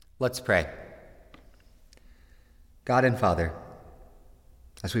Let's pray. God and Father,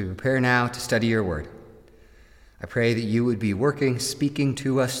 as we prepare now to study your word, I pray that you would be working, speaking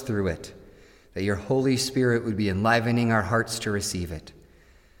to us through it, that your Holy Spirit would be enlivening our hearts to receive it.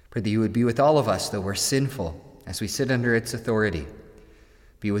 Pray that you would be with all of us, though we're sinful, as we sit under its authority.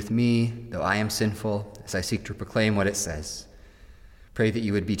 Be with me, though I am sinful, as I seek to proclaim what it says. Pray that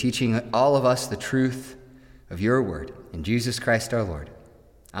you would be teaching all of us the truth of your word. In Jesus Christ our Lord.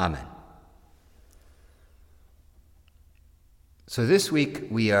 Amen. So this week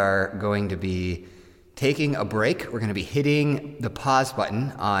we are going to be taking a break. We're going to be hitting the pause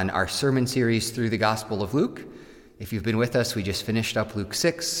button on our sermon series through the Gospel of Luke. If you've been with us, we just finished up Luke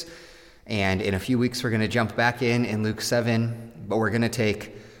 6, and in a few weeks we're going to jump back in Luke 7, but we're going to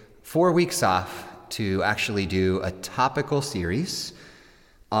take 4 weeks off to actually do a topical series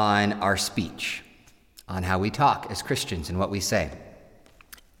on our speech, on how we talk as Christians and what we say.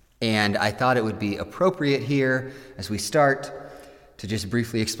 And I thought it would be appropriate here, as we start, to just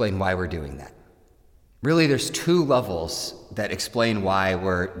briefly explain why we're doing that. Really, there's two levels that explain why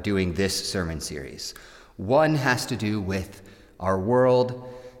we're doing this sermon series. One has to do with our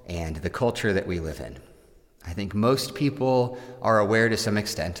world and the culture that we live in. I think most people are aware to some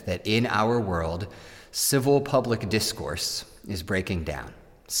extent that in our world, civil public discourse is breaking down.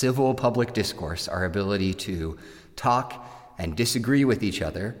 Civil public discourse, our ability to talk and disagree with each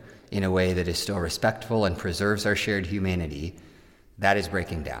other in a way that is still respectful and preserves our shared humanity, that is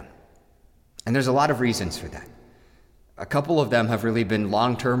breaking down. And there's a lot of reasons for that. A couple of them have really been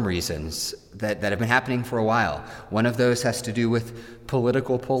long-term reasons that have been happening for a while. One of those has to do with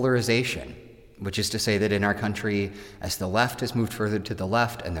political polarization, which is to say that in our country, as the left has moved further to the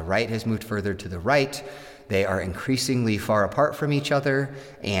left and the right has moved further to the right, they are increasingly far apart from each other,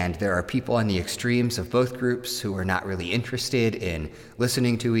 and there are people on the extremes of both groups who are not really interested in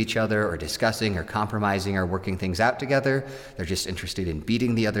listening to each other or discussing or compromising or working things out together. They're just interested in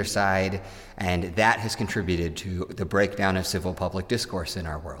beating the other side, and that has contributed to the breakdown of civil public discourse in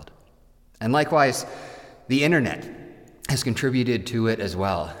our world. And likewise, the internet has contributed to it as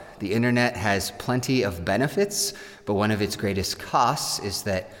well. The internet has plenty of benefits, but one of its greatest costs is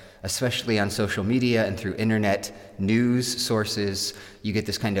that, especially on social media and through internet news sources, you get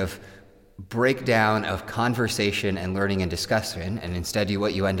this kind of breakdown of conversation and learning and discussion, and instead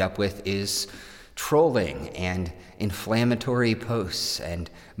what you end up with is trolling and inflammatory posts and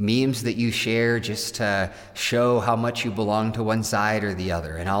memes that you share just to show how much you belong to one side or the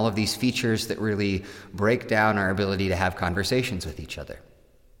other, and all of these features that really break down our ability to have conversations with each other.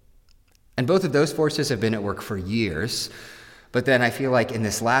 And both of those forces have been at work for years. But then I feel like in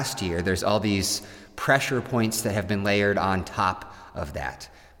this last year, there's all these pressure points that have been layered on top of that.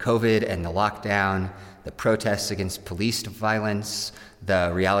 COVID and the lockdown, the protests against police violence,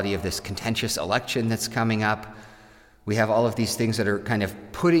 the reality of this contentious election that's coming up. We have all of these things that are kind of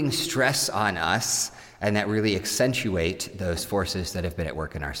putting stress on us and that really accentuate those forces that have been at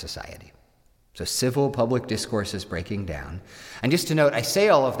work in our society. So civil public discourse is breaking down. And just to note, I say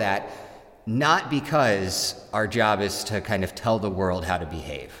all of that not because our job is to kind of tell the world how to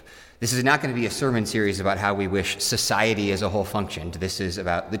behave. This is not going to be a sermon series about how we wish society as a whole functioned. This is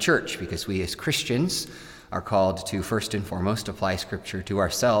about the church, because we as Christians are called to first and foremost apply Scripture to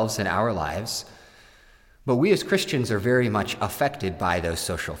ourselves and our lives. But we as Christians are very much affected by those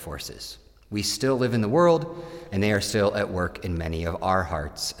social forces. We still live in the world, and they are still at work in many of our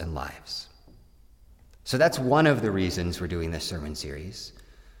hearts and lives. So that's one of the reasons we're doing this sermon series.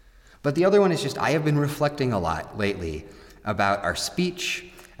 But the other one is just I have been reflecting a lot lately about our speech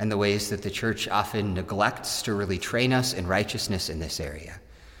and the ways that the church often neglects to really train us in righteousness in this area.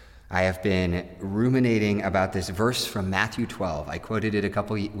 I have been ruminating about this verse from Matthew 12. I quoted it a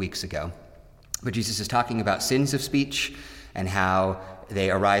couple weeks ago. But Jesus is talking about sins of speech and how they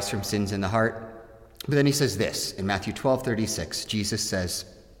arise from sins in the heart. But then he says this in Matthew 12:36. Jesus says,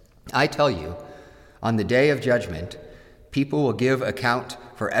 "I tell you, on the day of judgment, people will give account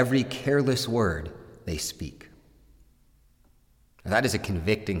for every careless word they speak." Now, that is a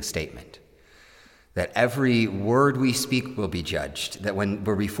convicting statement, that every word we speak will be judged, that when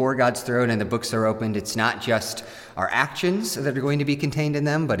we're before God's throne and the books are opened, it's not just our actions that are going to be contained in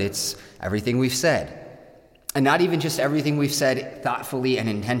them, but it's everything we've said. And not even just everything we've said thoughtfully and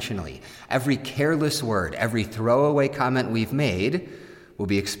intentionally. Every careless word, every throwaway comment we've made will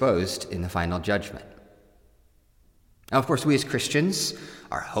be exposed in the final judgment. Now, of course, we as Christians,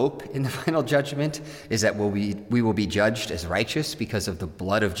 our hope in the final judgment is that we will be judged as righteous because of the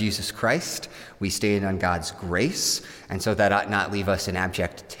blood of Jesus Christ. We stand on God's grace, and so that ought not leave us in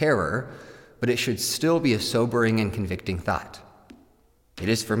abject terror, but it should still be a sobering and convicting thought. It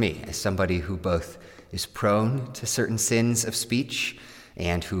is for me, as somebody who both is prone to certain sins of speech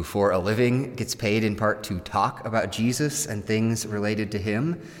and who for a living gets paid in part to talk about Jesus and things related to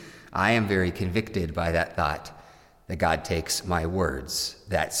him. I am very convicted by that thought that God takes my words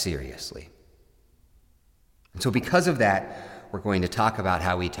that seriously. And so because of that, we're going to talk about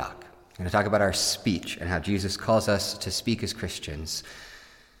how we talk. We're going to talk about our speech and how Jesus calls us to speak as Christians.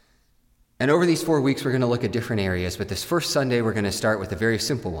 And over these 4 weeks, we're going to look at different areas, but this first Sunday, we're going to start with a very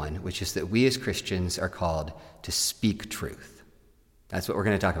simple one, which is that we as Christians are called to speak truth. That's what we're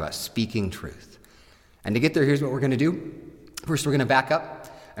going to talk about, speaking truth. And to get there, here's what we're going to do. First, we're going to back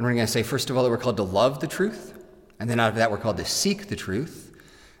up, and we're going to say, first of all, that we're called to love the truth. And then out of that, we're called to seek the truth.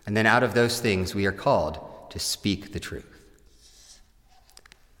 And then out of those things, we are called to speak the truth.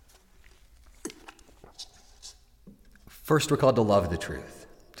 First, we're called to love the truth,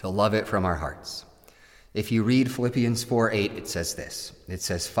 to love it from our hearts. If you read Philippians 4:8, it says this. It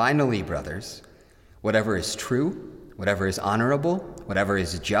says, "Finally, brothers, whatever is true, whatever is honorable, whatever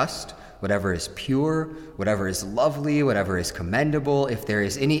is just, whatever is pure, whatever is lovely, whatever is commendable, if there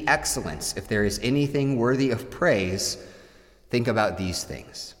is any excellence, if there is anything worthy of praise, think about these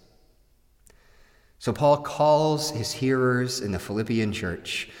things." So Paul calls his hearers in the Philippian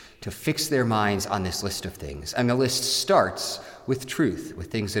church to fix their minds on this list of things. And the list starts with truth, with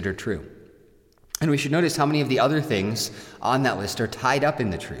things that are true. And we should notice how many of the other things on that list are tied up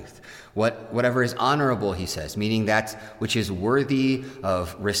in the truth. Whatever is honorable, he says, meaning that which is worthy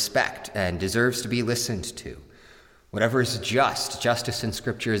of respect and deserves to be listened to. Whatever is just, justice in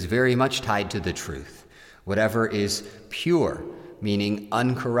Scripture is very much tied to the truth. Whatever is pure, meaning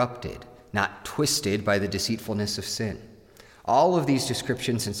uncorrupted, not twisted by the deceitfulness of sin. All of these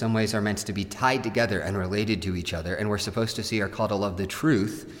descriptions in some ways are meant to be tied together and related to each other, and we're supposed to see our call to love the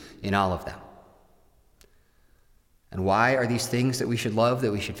truth in all of them. And why are these things that we should love,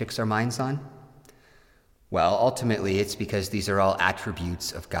 that we should fix our minds on? Well, ultimately, it's because these are all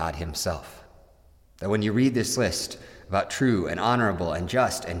attributes of God himself. That when you read this list about true and honorable and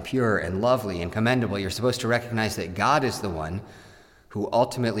just and pure and lovely and commendable, you're supposed to recognize that God is the one who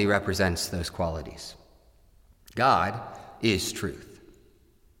ultimately represents those qualities. God is truth.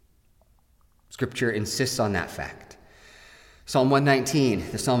 Scripture insists on that fact. Psalm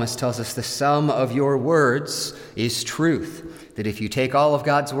 119, the psalmist tells us, "The sum of your words is truth," that if you take all of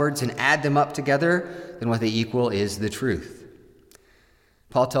God's words and add them up together, then what they equal is the truth.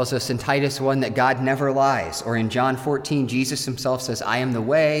 Paul tells us in Titus 1 that God never lies, or in John 14, Jesus himself says, "I am the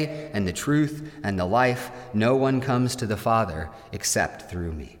way and the truth and the life. No one comes to the Father except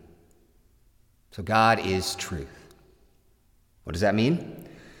through me." So God is truth. What does that mean?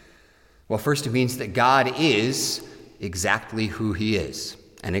 Well, first it means that God is exactly who he is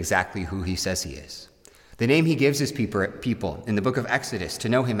and exactly who he says he is. The name he gives his people in the book of Exodus to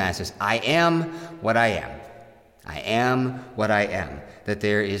know him as is, "I am what I am. I am what I am." That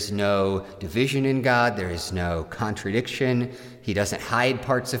there is no division in God, there is no contradiction. He doesn't hide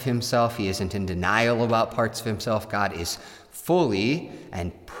parts of himself. He isn't in denial about parts of himself. God is fully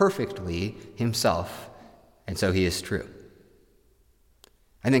and perfectly himself, and so he is true.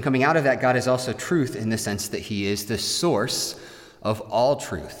 And then coming out of that, God is also truth in the sense that he is the source of all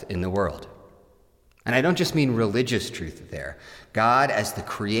truth in the world. And I don't just mean religious truth there. God, as the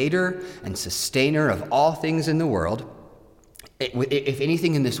creator and sustainer of all things in the world, if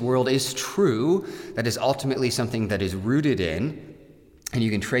anything in this world is true, that is ultimately something that is rooted in, and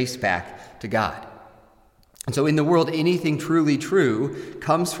you can trace back to God. And so in the world, anything truly true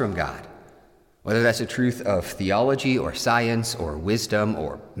comes from God. Whether that's a truth of theology or science or wisdom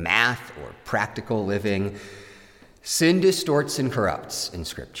or math or practical living, sin distorts and corrupts in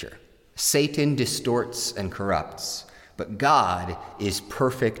Scripture. Satan distorts and corrupts, but God is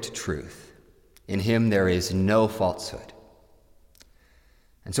perfect truth. In him there is no falsehood.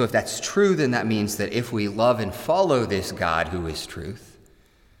 And so if that's true, then that means that if we love and follow this God who is truth,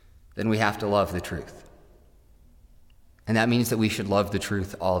 then we have to love the truth. And that means that we should love the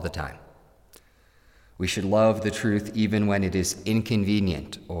truth all the time. We should love the truth even when it is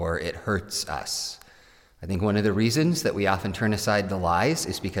inconvenient or it hurts us. I think one of the reasons that we often turn aside the lies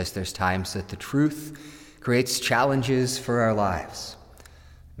is because there's times that the truth creates challenges for our lives.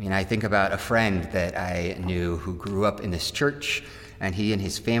 I think about a friend that I knew who grew up in this church, and he and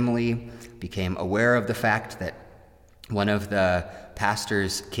his family became aware of the fact that one of the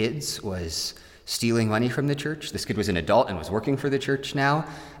pastor's kids was stealing money from the church. This kid was an adult and was working for the church now,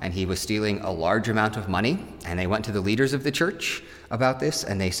 and he was stealing a large amount of money. And they went to the leaders of the church about this,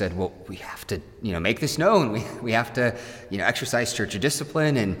 and they said, well, we have to, make this known. We have to, exercise church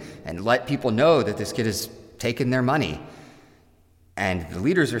discipline and let people know that this kid has taken their money. And the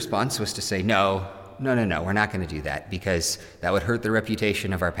leader's response was to say, no, we're not going to do that, because that would hurt the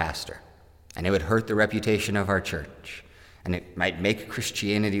reputation of our pastor, and it would hurt the reputation of our church, and it might make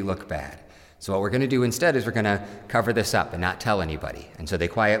Christianity look bad. So what we're going to do instead is we're going to cover this up and not tell anybody. And so they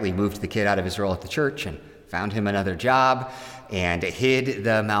quietly moved the kid out of his role at the church and found him another job and hid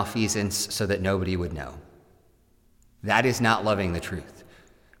the malfeasance so that nobody would know. That is not loving the truth.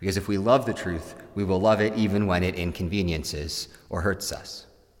 Because if we love the truth, we will love it even when it inconveniences or hurts us.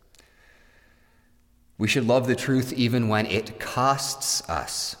 We should love the truth even when it costs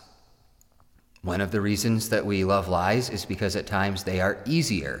us. One of the reasons that we love lies is because at times they are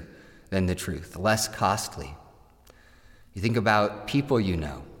easier than the truth, less costly. You think about people you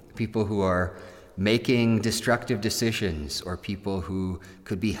know, people who are making destructive decisions, or people who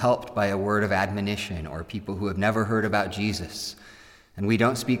could be helped by a word of admonition, or people who have never heard about Jesus, and we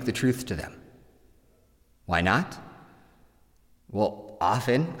don't speak the truth to them. Why not? Well,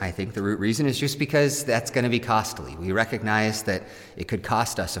 often, I think the root reason is just because that's going to be costly. We recognize that it could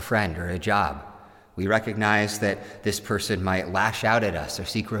cost us a friend or a job. We recognize that this person might lash out at us or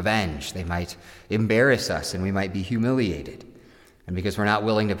seek revenge. They might embarrass us, and we might be humiliated. And because we're not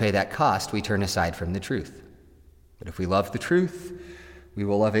willing to pay that cost, we turn aside from the truth. But if we love the truth, we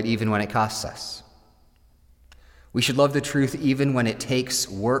will love it even when it costs us. We should love the truth even when it takes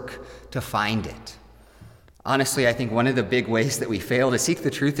work to find it. Honestly, I think one of the big ways that we fail to seek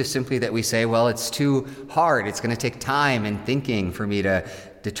the truth is simply that we say, well, it's too hard. It's going to take time and thinking for me to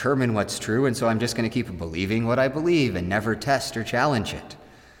determine what's true, and so I'm just going to keep believing what I believe and never test or challenge it.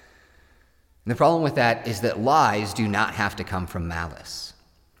 And the problem with that is that lies do not have to come from malice.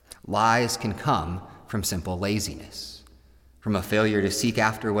 Lies can come from simple laziness, from a failure to seek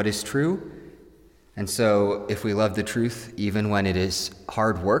after what is true. And so if we love the truth, even when it is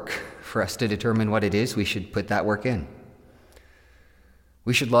hard work for us to determine what it is, we should put that work in.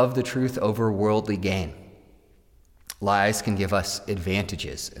 We should love the truth over worldly gain. Lies can give us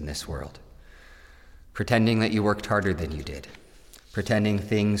advantages in this world. Pretending that you worked harder than you did. Pretending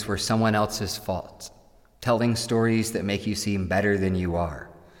things were someone else's fault. Telling stories that make you seem better than you are.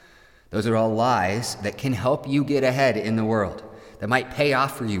 Those are all lies that can help you get ahead in the world, that might pay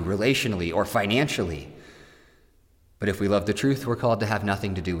off for you relationally or financially. But if we love the truth, we're called to have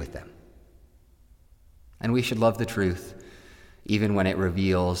nothing to do with them. And we should love the truth even when it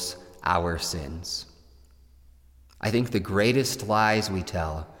reveals our sins. I think the greatest lies we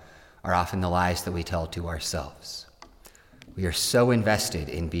tell are often the lies that we tell to ourselves. We are so invested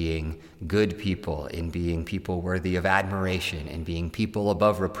in being good people, in being people worthy of admiration, in being people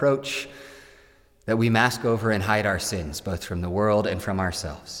above reproach, that we mask over and hide our sins, both from the world and from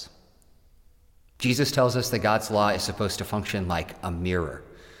ourselves. Jesus tells us that God's law is supposed to function like a mirror,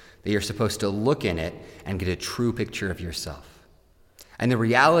 that you're supposed to look in it and get a true picture of yourself. And the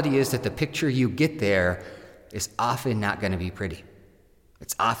reality is that the picture you get there is often not going to be pretty.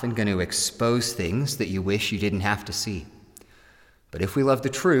 It's often going to expose things that you wish you didn't have to see. But if we love the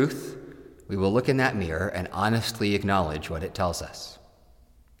truth, we will look in that mirror and honestly acknowledge what it tells us.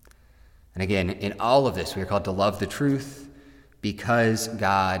 And again, in all of this, we are called to love the truth because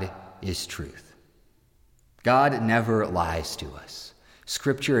God is truth. God never lies to us.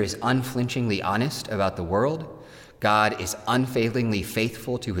 Scripture is unflinchingly honest about the world. God is unfailingly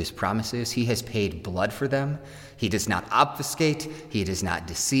faithful to his promises. He has paid blood for them. He does not obfuscate. He does not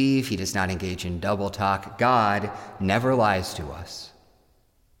deceive. He does not engage in double talk. God never lies to us.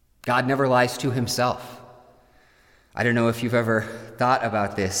 God never lies to himself. I don't know if you've ever thought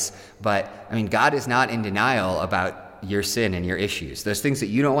about this, but God is not in denial about your sin and your issues. Those things that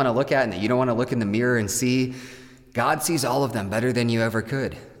you don't want to look at and that you don't want to look in the mirror and see, God sees all of them better than you ever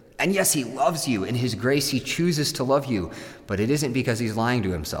could. And yes, he loves you. In his grace, he chooses to love you, but it isn't because he's lying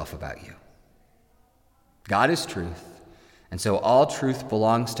to himself about you. God is truth, and so all truth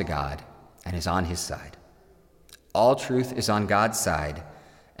belongs to God and is on his side. All truth is on God's side,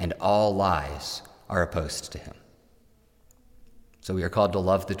 and all lies are opposed to him. So we are called to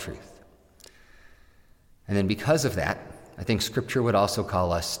love the truth. And then because of that, I think Scripture would also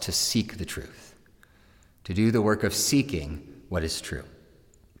call us to seek the truth, to do the work of seeking what is true.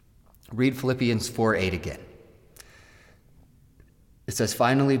 Read Philippians 4:8 again. It says,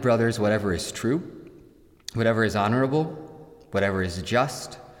 "Finally, brothers, whatever is true, whatever is honorable, whatever is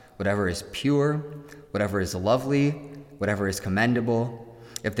just, whatever is pure, whatever is lovely, whatever is commendable,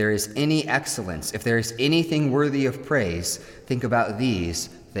 if there is any excellence, if there is anything worthy of praise, think about these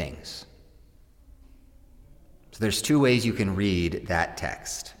things." So there's two ways you can read that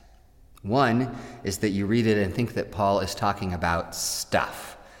text. One is that you read it and think that Paul is talking about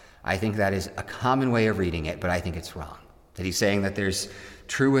stuff. I think that is a common way of reading it, but I think it's wrong. That he's saying that there's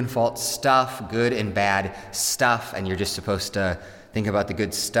true and false stuff, good and bad stuff, and you're just supposed to think about the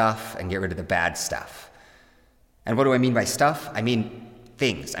good stuff and get rid of the bad stuff. And what do I mean by stuff? I mean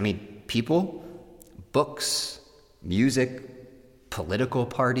things. I mean people, books, music, political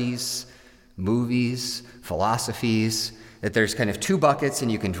parties, movies, philosophies, that there's kind of two buckets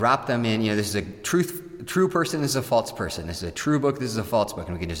and you can drop them in. This is a true person, this is a false person. This is a true book, this is a false book.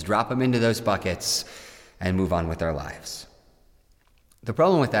 And we can just drop them into those buckets and move on with our lives. The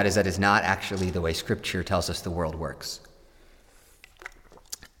problem with that is that it's not actually the way Scripture tells us the world works.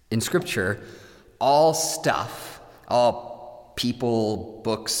 In Scripture, all stuff, all people,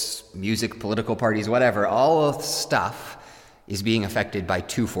 books, music, political parties, whatever, all of stuff is being affected by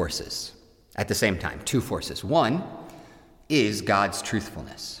two forces at the same time, two forces. One is God's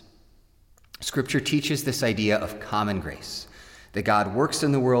truthfulness. Scripture teaches this idea of common grace, that God works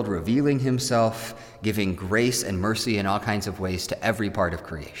in the world revealing himself, giving grace and mercy in all kinds of ways to every part of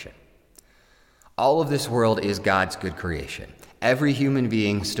creation. All of this world is God's good creation. Every human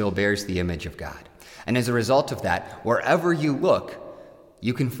being still bears the image of God. And as a result of that, wherever you look,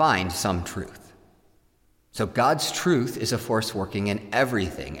 you can find some truth. So God's truth is a force working in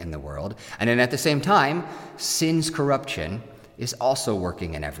everything in the world. And then at the same time, sin's corruption is also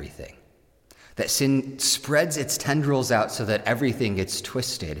working in everything. That sin spreads its tendrils out so that everything gets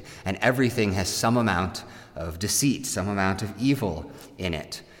twisted and everything has some amount of deceit, some amount of evil in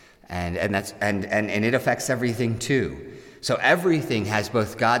it. And it affects everything too. So everything has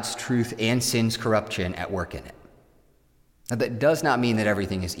both God's truth and sin's corruption at work in it. Now, that does not mean that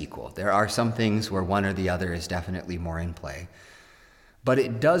everything is equal. There are some things where one or the other is definitely more in play. But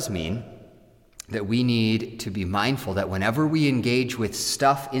it does mean that we need to be mindful that whenever we engage with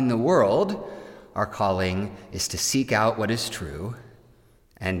stuff in the world, our calling is to seek out what is true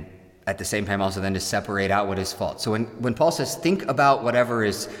and at the same time also then to separate out what is false. So when Paul says think about whatever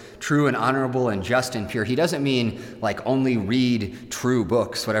is true and honorable and just and pure, he doesn't mean like only read true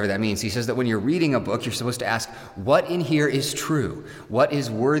books, whatever that means. He says that when you're reading a book, you're supposed to ask, what in here is true? What is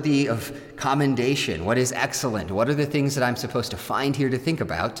worthy of commendation? What is excellent? What are the things that I'm supposed to find here to think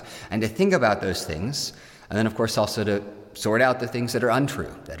about? And to think about those things. And then, of course, also to sort out the things that are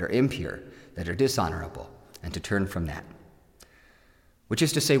untrue, that are impure, that are dishonorable, and to turn from that. Which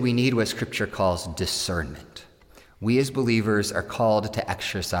is to say, we need what Scripture calls discernment. We as believers are called to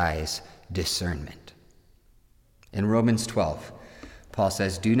exercise discernment. In Romans 12, Paul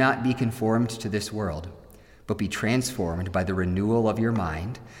says, "Do not be conformed to this world, but be transformed by the renewal of your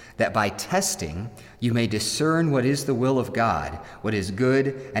mind, that by testing you may discern what is the will of God, what is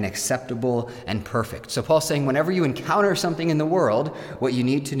good and acceptable and perfect." So Paul's saying whenever you encounter something in the world, what you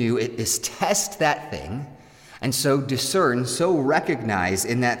need to do is test that thing, and so discern, so recognize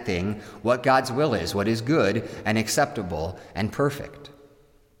in that thing what God's will is, what is good and acceptable and perfect.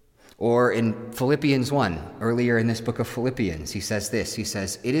 Or in Philippians 1, earlier in this book of Philippians, he says this, he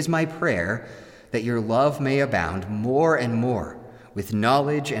says, "It is my prayer that your love may abound more and more with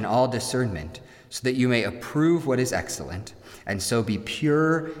knowledge and all discernment, so that you may approve what is excellent, and so be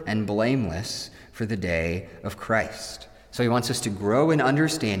pure and blameless for the day of Christ." So he wants us to grow in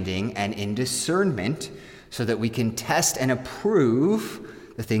understanding and in discernment so that we can test and approve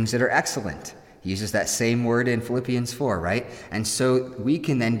the things that are excellent. He uses that same word in Philippians 4, right? And so we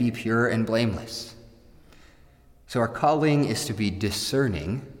can then be pure and blameless. So our calling is to be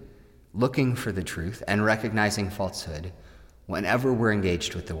discerning, looking for the truth, and recognizing falsehood whenever we're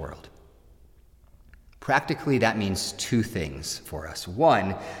engaged with the world. Practically, that means two things for us.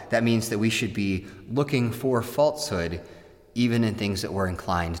 One, that means that we should be looking for falsehood even in things that we're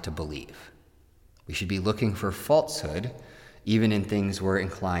inclined to believe. We should be looking for falsehood even in things we're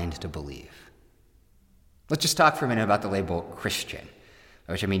inclined to believe. Let's just talk for a minute about the label Christian,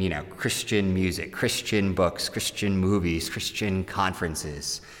 which I mean, Christian music, Christian books, Christian movies, Christian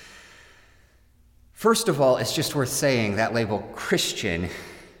conferences. First of all, it's just worth saying that label Christian,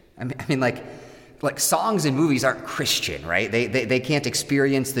 like songs and movies aren't Christian, right? They can't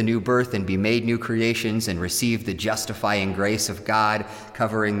experience the new birth and be made new creations and receive the justifying grace of God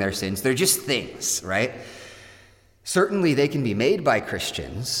covering their sins. They're just things, right? Certainly they can be made by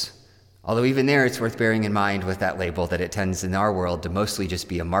Christians, although even there it's worth bearing in mind with that label that it tends in our world to mostly just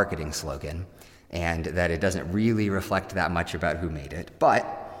be a marketing slogan and that it doesn't really reflect that much about who made it.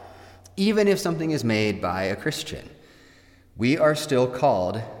 But even if something is made by a Christian, we are still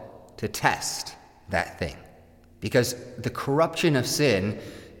called to test that thing, because the corruption of sin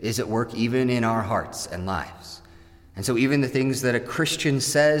is at work even in our hearts and lives. And so even the things that a Christian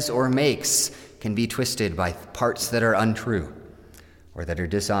says or makes can be twisted by parts that are untrue or that are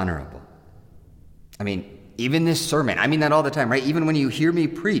dishonorable. Even this sermon, I mean that all the time, right? Even when you hear me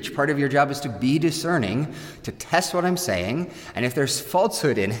preach, part of your job is to be discerning, to test what I'm saying, and if there's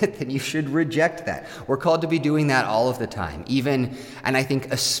falsehood in it, then you should reject that. We're called to be doing that all of the time, even, and I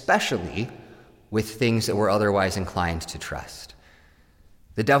think especially with things that we're otherwise inclined to trust.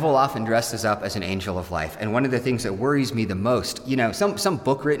 The devil often dresses up as an angel of life, and one of the things that worries me the most, some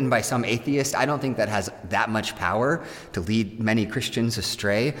book written by some atheist, I don't think that has that much power to lead many Christians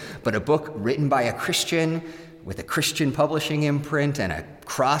astray, but a book written by a Christian with a Christian publishing imprint and a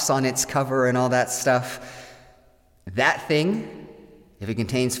cross on its cover and all that stuff, that thing, if it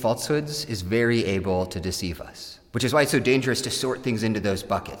contains falsehoods, is very able to deceive us. Which is why it's so dangerous to sort things into those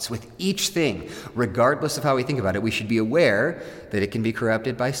buckets. With each thing, regardless of how we think about it, we should be aware that it can be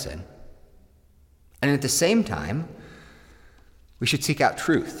corrupted by sin. And at the same time, we should seek out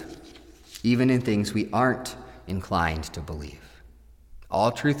truth, even in things we aren't inclined to believe.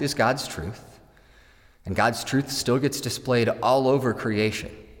 All truth is God's truth, and God's truth still gets displayed all over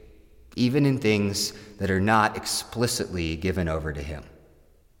creation, even in things that are not explicitly given over to Him.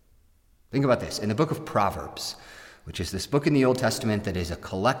 Think about this. In the book of Proverbs, which is this book in the Old Testament that is a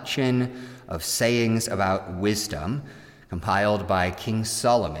collection of sayings about wisdom compiled by King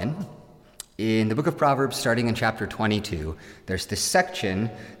Solomon. In the book of Proverbs, starting in chapter 22, there's this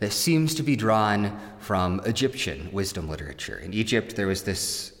section that seems to be drawn from Egyptian wisdom literature. In Egypt, there was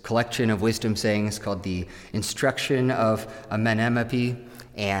this collection of wisdom sayings called the Instruction of Amenemope,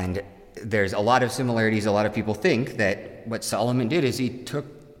 and there's a lot of similarities. A lot of people think that what Solomon did is he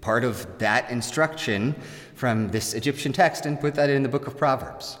took part of that instruction from this Egyptian text and put that in the book of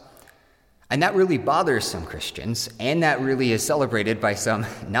Proverbs. And that really bothers some Christians, and that really is celebrated by some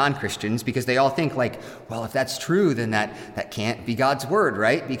non-Christians because they all think well, if that's true, then that can't be God's word,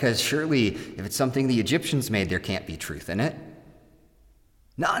 right? Because surely if it's something the Egyptians made, there can't be truth in it.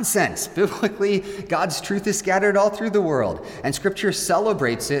 Nonsense. Biblically, God's truth is scattered all through the world, and Scripture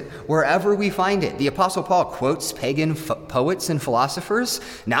celebrates it wherever we find it. The Apostle Paul quotes pagan poets and philosophers,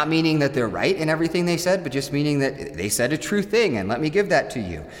 not meaning that they're right in everything they said, but just meaning that they said a true thing, and let me give that to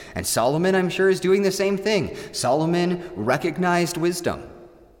you. And Solomon, I'm sure, is doing the same thing. Solomon recognized wisdom.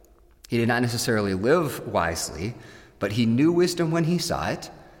 He did not necessarily live wisely, but he knew wisdom when he saw it.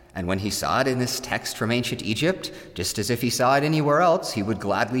 And when he saw it in this text from ancient Egypt, just as if he saw it anywhere else, he would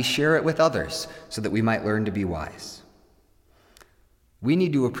gladly share it with others so that we might learn to be wise. We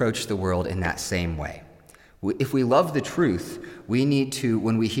need to approach the world in that same way. If we love the truth, we need to,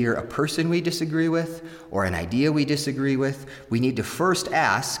 when we hear a person we disagree with or an idea we disagree with, we need to first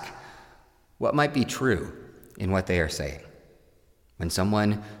ask what might be true in what they are saying. When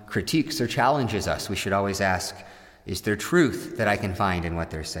someone critiques or challenges us, we should always ask, is there truth that I can find in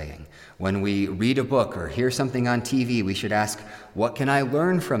what they're saying? When we read a book or hear something on TV, we should ask, what can I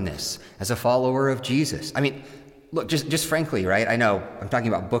learn from this as a follower of Jesus? I mean, look, just frankly, right? I know I'm talking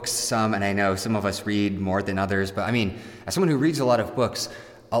about books some, and I know some of us read more than others, but I mean, as someone who reads a lot of books,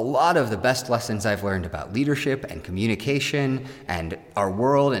 a lot of the best lessons I've learned about leadership and communication and our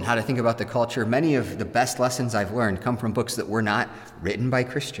world and how to think about the culture, many of the best lessons I've learned come from books that were not written by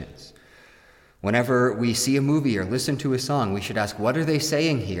Christians. Whenever we see a movie or listen to a song, we should ask, what are they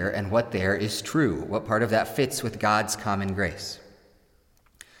saying here and what there is true? What part of that fits with God's common grace?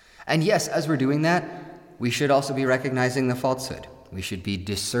 And yes, as we're doing that, we should also be recognizing the falsehood. We should be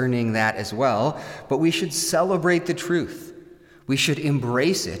discerning that as well, but we should celebrate the truth. We should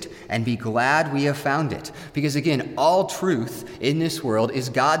embrace it and be glad we have found it. Because again, all truth in this world is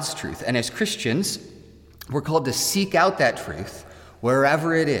God's truth. And as Christians, we're called to seek out that truth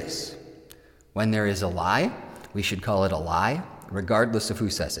wherever it is. When there is a lie, we should call it a lie, regardless of who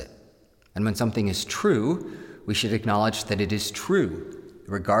says it. And when something is true, we should acknowledge that it is true,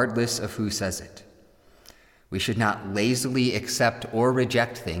 regardless of who says it. We should not lazily accept or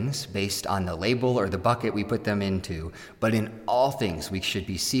reject things based on the label or the bucket we put them into, but in all things we should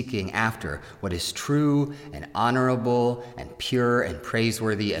be seeking after what is true and honorable and pure and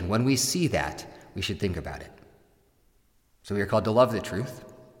praiseworthy, and when we see that, we should think about it. So we are called to love the truth.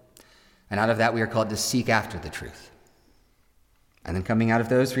 And out of that, we are called to seek after the truth. And then coming out of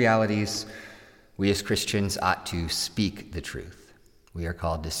those realities, we as Christians ought to speak the truth. We are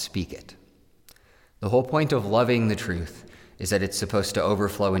called to speak it. The whole point of loving the truth is that it's supposed to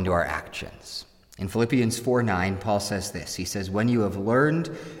overflow into our actions. In Philippians 4:9, Paul says this. He says, when you have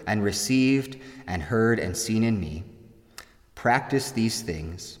learned and received and heard and seen in me, practice these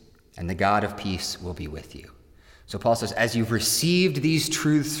things, and the God of peace will be with you. So Paul says, as you've received these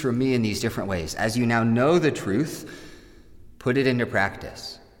truths from me in these different ways, as you now know the truth, put it into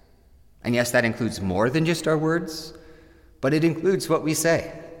practice. And yes, that includes more than just our words, but it includes what we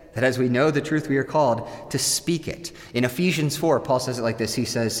say. that as we know the truth, we are called to speak it. In Ephesians 4, Paul says it like this. He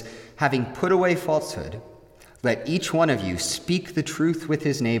says, having put away falsehood, let each one of you speak the truth with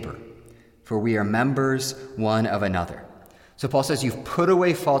his neighbor, for we are members one of another. So Paul says you've put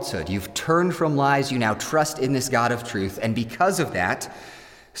away falsehood, you've turned from lies, you now trust in this God of truth, and because of that,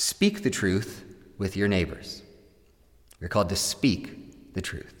 speak the truth with your neighbors. We're called to speak the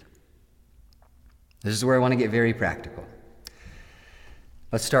truth. This is where I want to get very practical.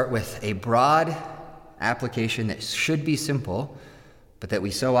 Let's start with a broad application that should be simple, but that we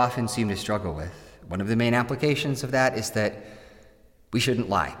so often seem to struggle with. One of the main applications of that is that we shouldn't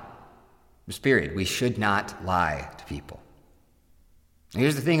lie. Just period. We should not lie to people.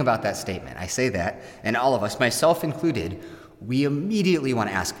 Here's the thing about that statement. I say that, and all of us, myself included, we immediately want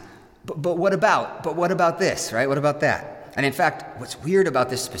to ask, but what about? But what about this, right? What about that? And in fact, what's weird about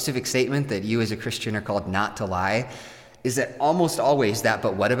this specific statement that you as a Christian are called not to lie is that almost always that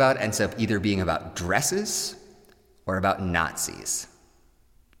but what about ends up either being about dresses or about Nazis.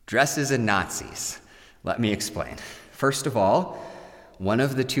 Dresses and Nazis. Let me explain. First of all, one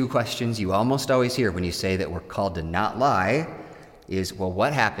of the two questions you almost always hear when you say that we're called to not lie is, well,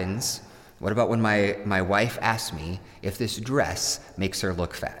 what happens? What about when my wife asks me if this dress makes her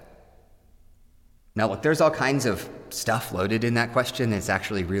look fat? Now, look, there's all kinds of stuff loaded in that question that's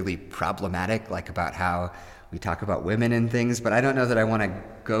actually really problematic, like about how we talk about women and things, but I don't know that I want to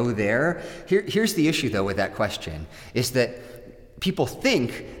go there. Here's the issue, though, with that question, is that people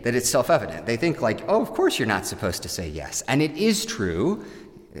think that it's self-evident. They think like, oh, of course you're not supposed to say yes. And it is true,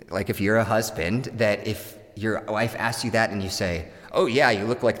 like if you're a husband, that if your wife asks you that and you say, oh yeah, you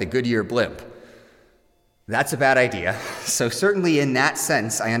look like the Goodyear blimp, that's a bad idea. So certainly in that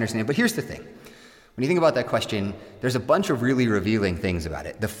sense, I understand. But here's the thing. When you think about that question, there's a bunch of really revealing things about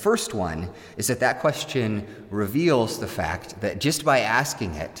it. The first one is that question reveals the fact that just by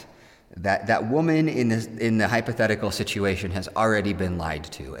asking it, that woman in the hypothetical situation has already been lied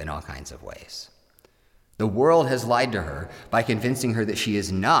to in all kinds of ways. The world has lied to her by convincing her that she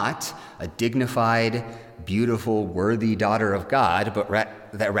is not a dignified, beautiful, worthy daughter of God, but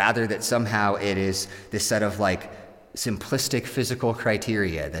rather that somehow it is this set of simplistic physical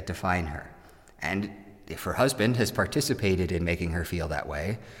criteria that define her. And if her husband has participated in making her feel that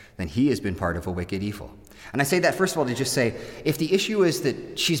way, then he has been part of a wicked evil. And I say that, first of all, to just say, if the issue is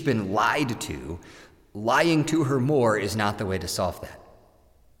that she's been lied to, lying to her more is not the way to solve that.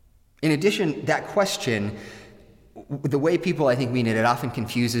 In addition, that question, the way people, I think, mean it, it often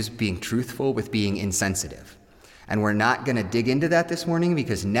confuses being truthful with being insensitive. And we're not going to dig into that this morning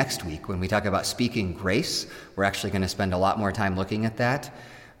because next week, when we talk about speaking grace, we're actually going to spend a lot more time looking at that.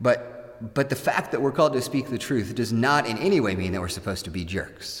 But the fact that we're called to speak the truth does not in any way mean that we're supposed to be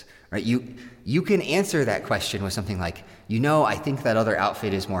jerks, right? You can answer that question with something like, I think that other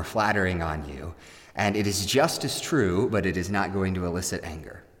outfit is more flattering on you, and it is just as true, but it is not going to elicit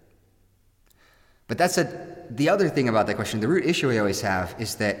anger. But the other thing about that question, the root issue we always have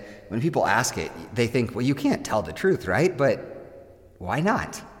is that when people ask it, they think, well, you can't tell the truth, right? But why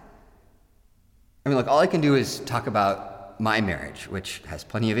not? I mean, look, all I can do is talk about my marriage, which has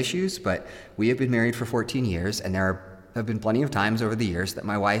plenty of issues, but we have been married for 14 years, and there have been plenty of times over the years that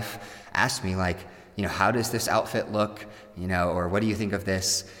my wife asked me, how does this outfit look, or what do you think of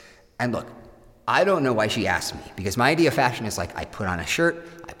this? And look, I don't know why she asked me, because my idea of fashion is I put on a shirt,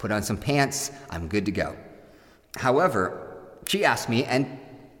 I put on some pants, I'm good to go. However, she asked me, and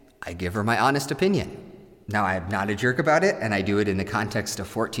I give her my honest opinion. Now, I'm not a jerk about it, and I do it in the context of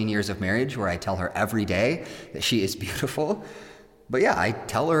 14 years of marriage where I tell her every day that she is beautiful. But yeah, I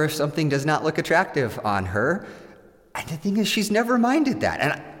tell her if something does not look attractive on her. And the thing is, she's never minded that.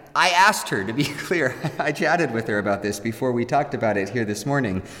 And I asked her, to be clear, I chatted with her about this before we talked about it here this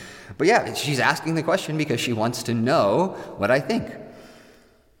morning. But yeah, she's asking the question because she wants to know what I think.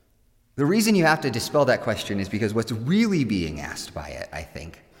 The reason you have to dispel that question is because what's really being asked by it, I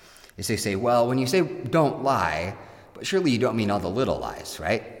think, is they say, well, when you say don't lie, but surely you don't mean all the little lies,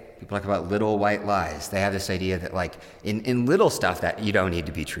 right? People talk about little white lies. They have this idea that in little stuff that you don't need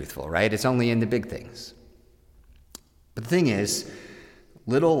to be truthful, right? It's only in the big things. But the thing is,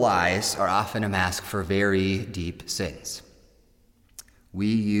 little lies are often a mask for very deep sins. We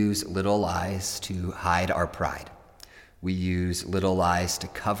use little lies to hide our pride. We use little lies to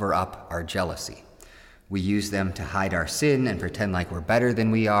cover up our jealousy. We use them to hide our sin and pretend like we're better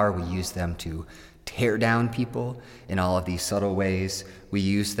than we are. We use them to tear down people in all of these subtle ways. We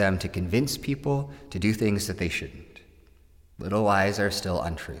use them to convince people to do things that they shouldn't. Little lies are still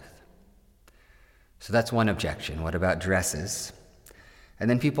untruth. So that's one objection. What about dresses? And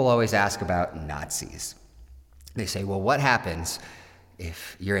then people always ask about Nazis. They say, well, what happens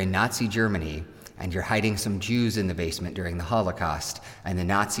if you're in Nazi Germany and you're hiding some Jews in the basement during the Holocaust, and the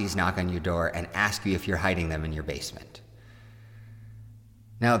Nazis knock on your door and ask you if you're hiding them in your basement?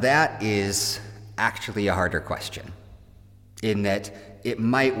 Now, that is actually a harder question, in that it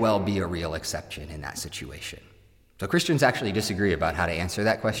might well be a real exception in that situation. So Christians actually disagree about how to answer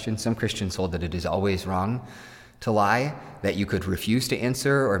that question. Some Christians hold that it is always wrong to lie, that you could refuse to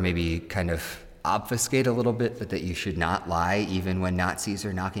answer or maybe kind of obfuscate a little bit, but that you should not lie even when Nazis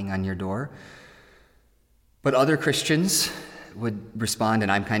are knocking on your door. But other Christians would respond,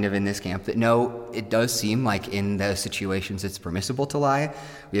 and I'm kind of in this camp, that no, it does seem like in those situations it's permissible to lie.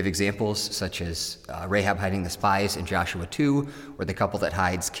 We have examples such as Rahab hiding the spies in Joshua 2, or the couple that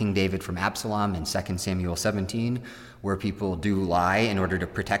hides King David from Absalom in 2 Samuel 17, where people do lie in order to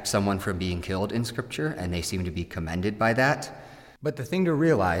protect someone from being killed in Scripture, and they seem to be commended by that. But the thing to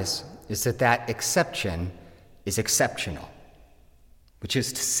realize is that that exception is exceptional, which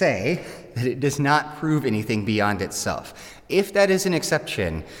is to say that it does not prove anything beyond itself. If that is an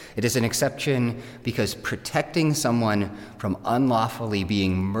exception, it is an exception because protecting someone from unlawfully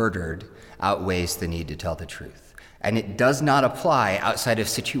being murdered outweighs the need to tell the truth. And it does not apply outside of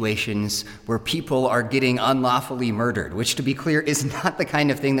situations where people are getting unlawfully murdered, which, to be clear, is not the kind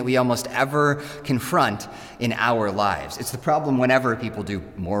of thing that we almost ever confront in our lives. It's the problem whenever people do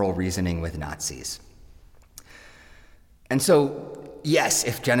moral reasoning with Nazis. And so, yes,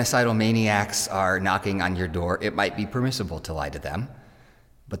 if genocidal maniacs are knocking on your door, it might be permissible to lie to them.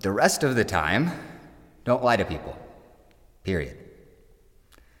 But the rest of the time, don't lie to people. Period.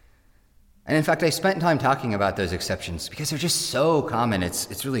 And in fact, I spent time talking about those exceptions because they're just so common.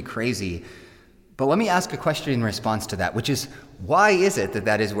 It's really crazy. But let me ask a question in response to that, which is, why is it that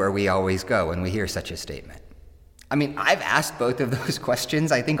that is where we always go when we hear such a statement? I mean, I've asked both of those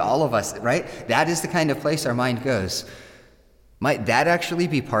questions. I think all of us, right? That is the kind of place our mind goes. Might that actually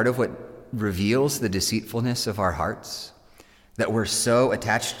be part of what reveals the deceitfulness of our hearts? That we're so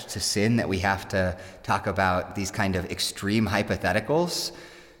attached to sin that we have to talk about these kind of extreme hypotheticals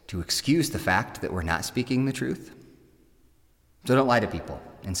to excuse the fact that we're not speaking the truth? So don't lie to people.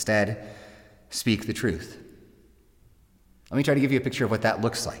 Instead, speak the truth. Let me try to give you a picture of what that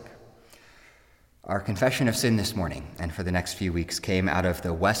looks like. Our confession of sin this morning and for the next few weeks came out of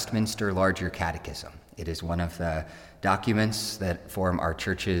the Westminster Larger Catechism. It is one of the documents that form our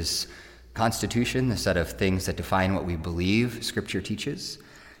church's constitution, the set of things that define what we believe Scripture teaches.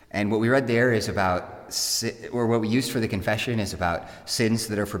 And what we read there is about, or what we used for the confession is about sins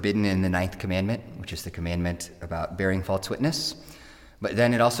that are forbidden in the 9th commandment, which is the commandment about bearing false witness. But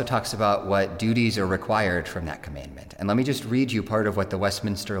then it also talks about what duties are required from that commandment. And let me just read you part of what the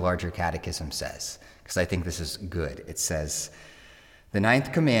Westminster Larger Catechism says, because I think this is good. It says, "The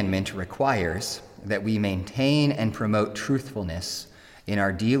 9th commandment requires that we maintain and promote truthfulness in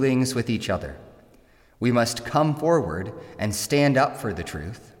our dealings with each other. We must come forward and stand up for the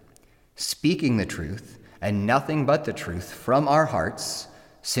truth, speaking the truth and nothing but the truth from our hearts,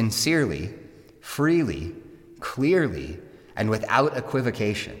 sincerely, freely, clearly, and without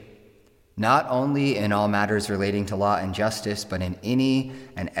equivocation, not only in all matters relating to law and justice, but in any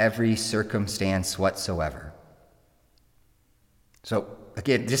and every circumstance whatsoever." So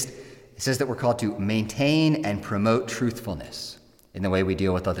again, it says that we're called to maintain and promote truthfulness in the way we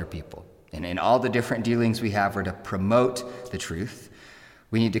deal with other people. And in all the different dealings we have, we're to promote the truth.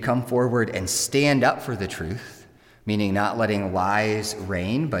 We need to come forward and stand up for the truth, meaning not letting lies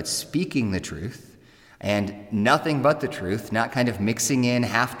reign, but speaking the truth, and nothing but the truth, not kind of mixing in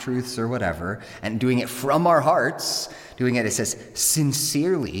half-truths or whatever, and doing it from our hearts, doing it, it says,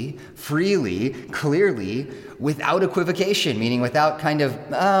 sincerely, freely, clearly, without equivocation, meaning without kind of,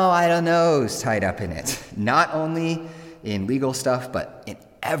 I don't know, tied up in it. Not only in legal stuff, but in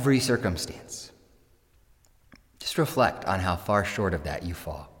every circumstance. Just reflect on how far short of that you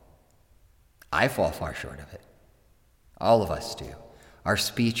fall. I fall far short of it. All of us do. Our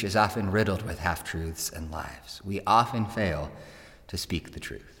speech is often riddled with half-truths and lies. We often fail to speak the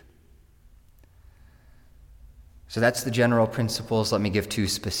truth. So that's the general principles. Let me give 2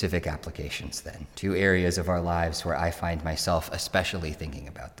 specific applications then, 2 areas of our lives where I find myself especially thinking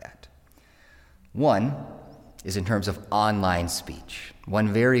about that. One is in terms of online speech.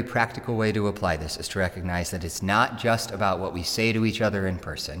 One very practical way to apply this is to recognize that it's not just about what we say to each other in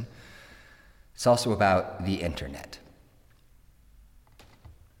person. It's also about the internet.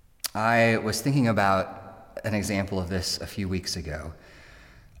 I was thinking about an example of this a few weeks ago.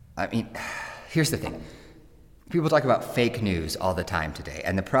 I mean, here's the thing. People talk about fake news all the time today,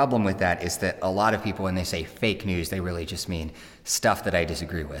 and the problem with that is that a lot of people, when they say fake news, they really just mean stuff that I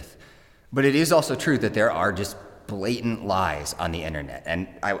disagree with. But it is also true that there are just blatant lies on the internet. And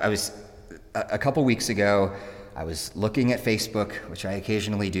I was, a couple weeks ago, I was looking at Facebook, which I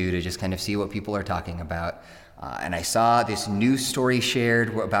occasionally do to just kind of see what people are talking about. And I saw this news story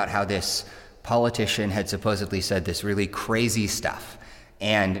shared about how this politician had supposedly said this really crazy stuff.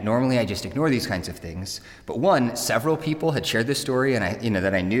 And normally I just ignore these kinds of things. But one, several people had shared this story and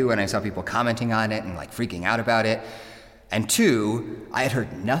that I knew, and I saw people commenting on it and like freaking out about it. And two, I had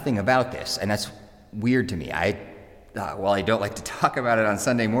heard nothing about this, and that's weird to me. While I don't like to talk about it on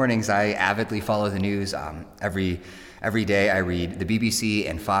Sunday mornings, I avidly follow the news. Every day I read the BBC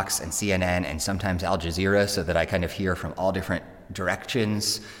and Fox and CNN and sometimes Al Jazeera so that I kind of hear from all different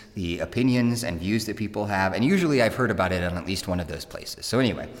directions the opinions and views that people have. And usually I've heard about it on at least one of those places. So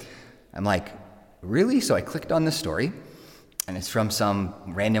anyway, I'm like, really? So I clicked on the story, and it's from some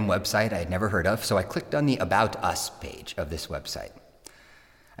random website I had never heard of. So I clicked on the About Us page of this website.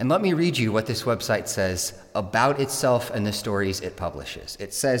 And let me read you what this website says about itself and the stories it publishes.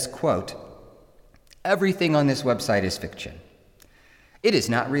 It says, quote, "Everything on this website is fiction. It is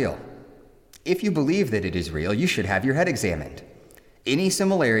not real. If you believe that it is real, you should have your head examined. Any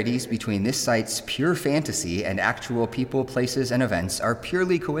similarities between this site's pure fantasy and actual people, places, and events are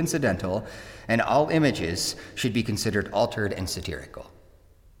purely coincidental, and all images should be considered altered and satirical."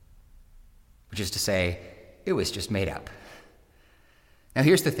 Which is to say, it was just made up. Now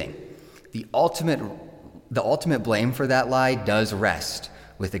here's the thing. The ultimate blame for that lie does rest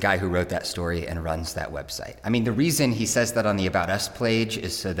with the guy who wrote that story and runs that website. I mean, the reason he says that on the About Us page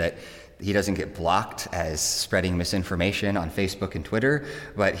is so that he doesn't get blocked as spreading misinformation on Facebook and Twitter,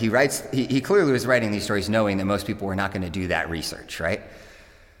 but he clearly was writing these stories knowing that most people were not going to do that research, right?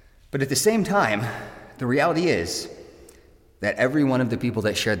 But at the same time, the reality is that every one of the people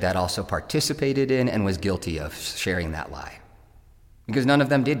that shared that also participated in and was guilty of sharing that lie, because none of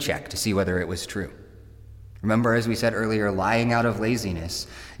them did check to see whether it was true. Remember, as we said earlier, lying out of laziness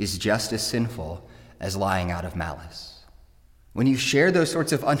is just as sinful as lying out of malice. When you share those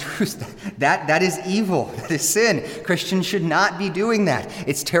sorts of untruths, that is evil. That is sin. Christians should not be doing that.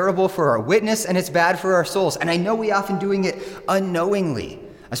 It's terrible for our witness and it's bad for our souls. And I know we often doing it unknowingly,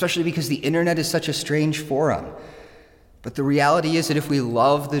 especially because the internet is such a strange forum. But the reality is that if we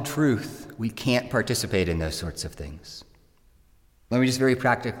love the truth, we can't participate in those sorts of things. Let me just very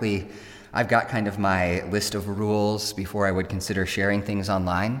practically, I've got kind of my list of rules before I would consider sharing things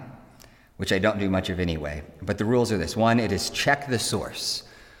online, which I don't do much of anyway. But the rules are this. One, it is check the source,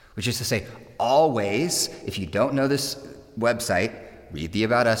 which is to say, always, if you don't know this website, read the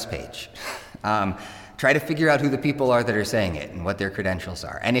About Us page. Try to figure out who the people are that are saying it and what their credentials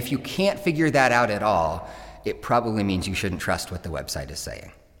are. And if you can't figure that out at all, it probably means you shouldn't trust what the website is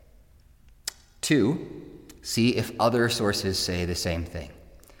saying. Two, see if other sources say the same thing.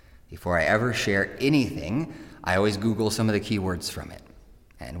 Before I ever share anything, I always Google some of the keywords from it.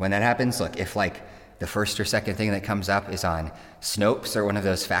 And when that happens, look, if like the first or second thing that comes up is on Snopes or one of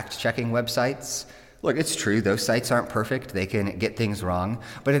those fact-checking websites, look, it's true, those sites aren't perfect, they can get things wrong,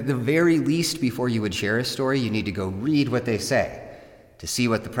 but at the very least, before you would share a story, you need to go read what they say to see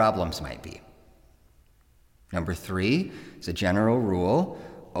what the problems might be. Number 3 is a general rule: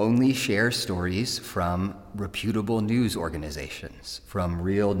 only share stories from reputable news organizations, from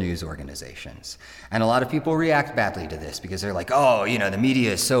real news organizations. And a lot of people react badly to this because they're like, oh, the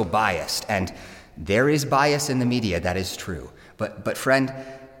media is so biased. And there is bias in the media, that is true. But friend,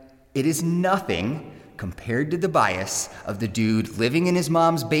 it is nothing compared to the bias of the dude living in his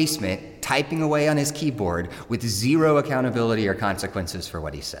mom's basement, typing away on his keyboard with zero accountability or consequences for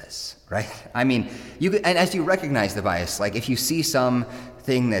what he says, right? I mean, and as you recognize the bias, like if you see some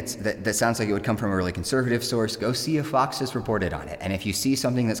thing that sounds like it would come from a really conservative source, go see if Fox has reported on it. And if you see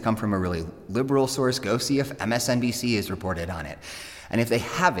something that's come from a really liberal source, go see if MSNBC has reported on it. And if they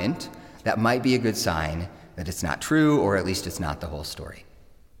haven't, that might be a good sign that it's not true, or at least it's not the whole story.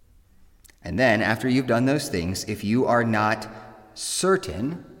 And then, after you've done those things, if you are not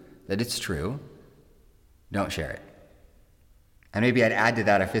certain that it's true, don't share it. And maybe I'd add to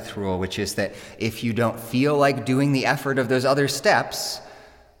that a 5th rule, which is that if you don't feel like doing the effort of those other steps,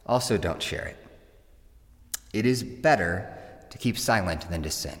 also don't share it. It is better to keep silent than to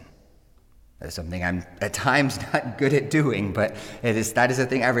sin. That's something I'm at times not good at doing, but that is a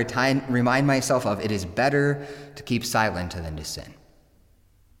thing I remind myself of. It is better to keep silent than to sin.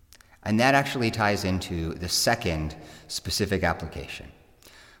 And that actually ties into the second specific application,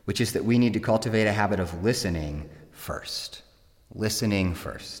 which is that we need to cultivate a habit of listening first. Listening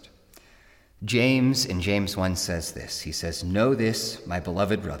first. James in James 1 says this. He says, "Know this, my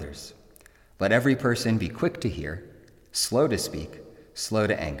beloved brothers. Let every person be quick to hear, slow to speak, slow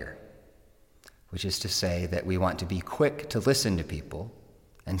to anger. which is to say that we want to be quick to listen to people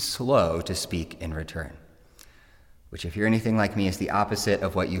and slow to speak in return, which, if you're anything like me, is the opposite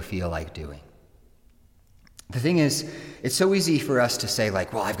of what you feel like doing. The thing is, it's so easy for us to say,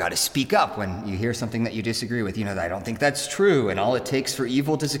 like, well, I've got to speak up when you hear something that you disagree with. I don't think that's true, and all it takes for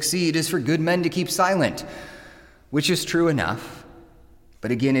evil to succeed is for good men to keep silent, which is true enough.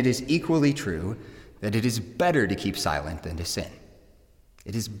 But again, it is equally true that it is better to keep silent than to sin.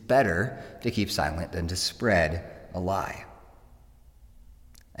 It is better to keep silent than to spread a lie.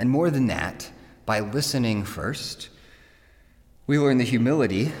 And more than that, by listening first, we learn the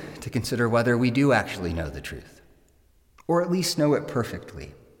humility to consider whether we do actually know the truth, or at least know it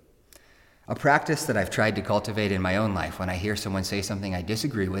perfectly. A practice that I've tried to cultivate in my own life when I hear someone say something I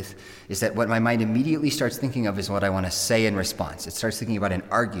disagree with is that what my mind immediately starts thinking of is what I want to say in response. It starts thinking about an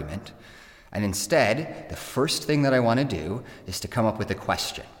argument, and instead, the first thing that I want to do is to come up with a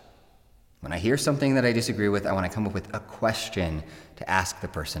question. When I hear something that I disagree with, I want to come up with a question to ask the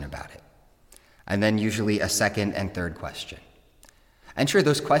person about it, and then usually a second and third question. And sure,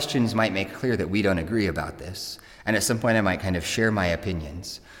 those questions might make clear that we don't agree about this, and at some point I might kind of share my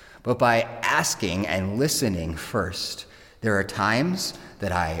opinions. But by asking and listening first, there are times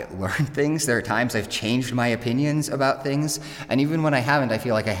that I learn things, there are times I've changed my opinions about things, and even when I haven't, I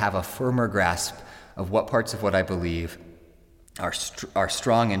feel like I have a firmer grasp of what parts of what I believe are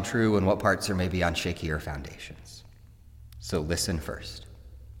strong and true, and what parts are maybe on shakier foundations. So listen first.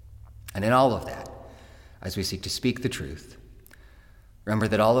 And in all of that, as we seek to speak the truth, remember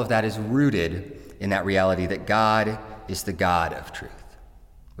that all of that is rooted in that reality that God is the God of truth,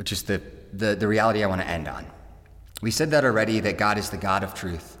 which is the reality I want to end on. We said that already, that God is the God of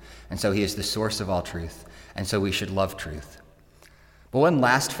truth, and so he is the source of all truth, and so we should love truth. But one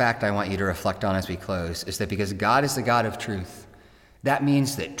last fact I want you to reflect on as we close is that because God is the God of truth, that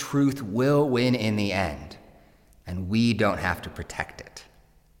means that truth will win in the end, and we don't have to protect it.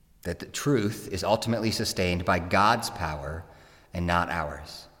 That the truth is ultimately sustained by God's power and not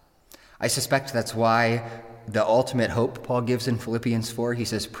ours. I suspect that's why the ultimate hope Paul gives in Philippians 4, he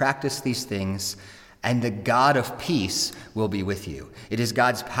says, practice these things, and the God of peace will be with you. It is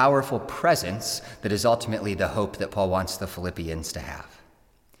God's powerful presence that is ultimately the hope that Paul wants the Philippians to have.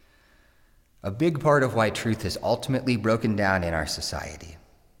 A big part of why truth is ultimately broken down in our society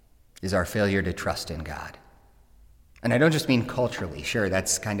is our failure to trust in God. And I don't just mean culturally. Sure,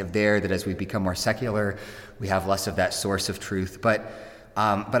 that's kind of there, that as we become more secular, we have less of that source of truth. But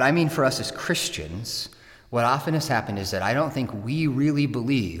I mean for us as Christians, what often has happened is that I don't think we really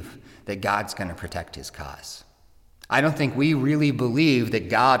believe that God's going to protect his cause. I don't think we really believe that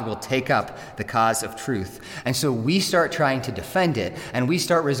God will take up the cause of truth. And so we start trying to defend it, and we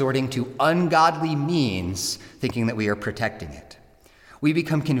start resorting to ungodly means, thinking that we are protecting it. We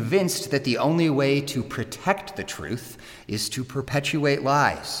become convinced that the only way to protect the truth is to perpetuate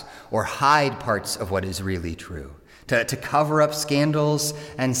lies or hide parts of what is really true, to cover up scandals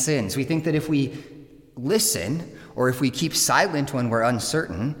and sins. We think that if we listen, or if we keep silent when we're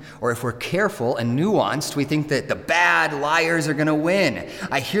uncertain, or if we're careful and nuanced, we think that the bad liars are going to win.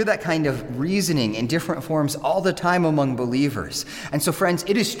 I hear that kind of reasoning in different forms all the time among believers. And so, friends,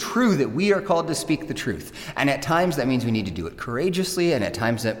 it is true that we are called to speak the truth. And at times that means we need to do it courageously, and at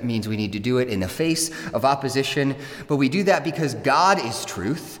times that means we need to do it in the face of opposition. But we do that because God is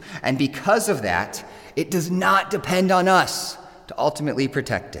truth, and because of that, it does not depend on us to ultimately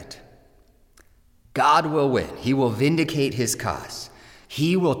protect it. God will win. He will vindicate his cause.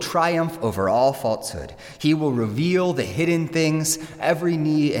 He will triumph over all falsehood. He will reveal the hidden things. Every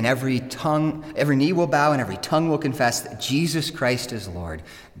knee will bow and every tongue will confess that Jesus Christ is Lord.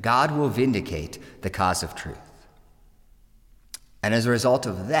 God will vindicate the cause of truth. And as a result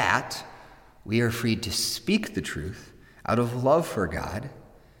of that, we are freed to speak the truth out of love for God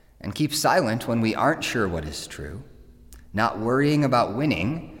and keep silent when we aren't sure what is true, not worrying about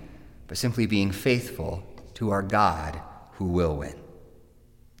winning, but simply being faithful to our God who will win.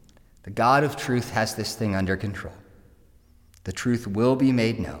 The God of truth has this thing under control. The truth will be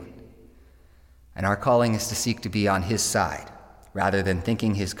made known. And our calling is to seek to be on his side, rather than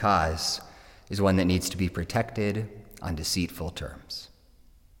thinking his cause is one that needs to be protected on deceitful terms.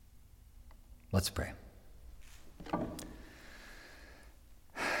 Let's pray.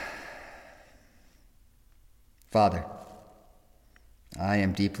 Father, I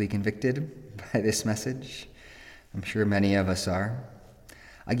am deeply convicted by this message. I'm sure many of us are.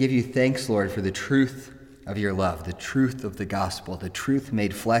 I give you thanks, Lord, for the truth of your love, the truth of the gospel, the truth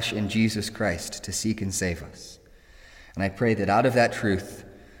made flesh in Jesus Christ to seek and save us. And I pray that out of that truth,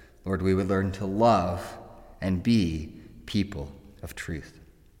 Lord, we would learn to love and be people of truth.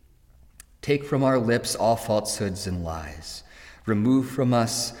 Take from our lips all falsehoods and lies. Remove from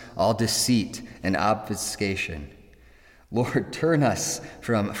us all deceit and obfuscation. Lord, turn us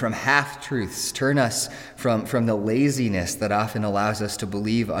from half-truths. Turn us from the laziness that often allows us to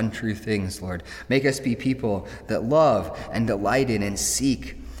believe untrue things, Lord. Make us be people that love and delight in and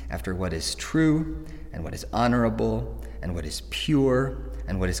seek after what is true and what is honorable and what is pure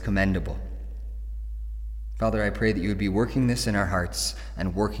and what is commendable. Father, I pray that you would be working this in our hearts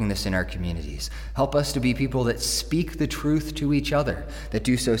and working this in our communities. Help us to be people that speak the truth to each other, that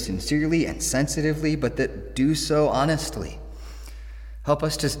do so sincerely and sensitively, but that do so honestly. Help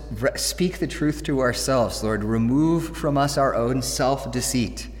us to speak the truth to ourselves, Lord. Remove from us our own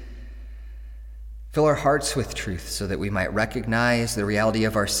self-deceit. Fill our hearts with truth so that we might recognize the reality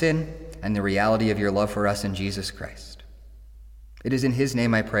of our sin and the reality of your love for us in Jesus Christ. It is in his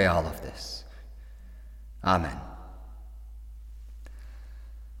name I pray all of this. Amen.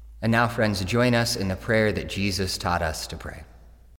 And now, friends, join us in the prayer that Jesus taught us to pray.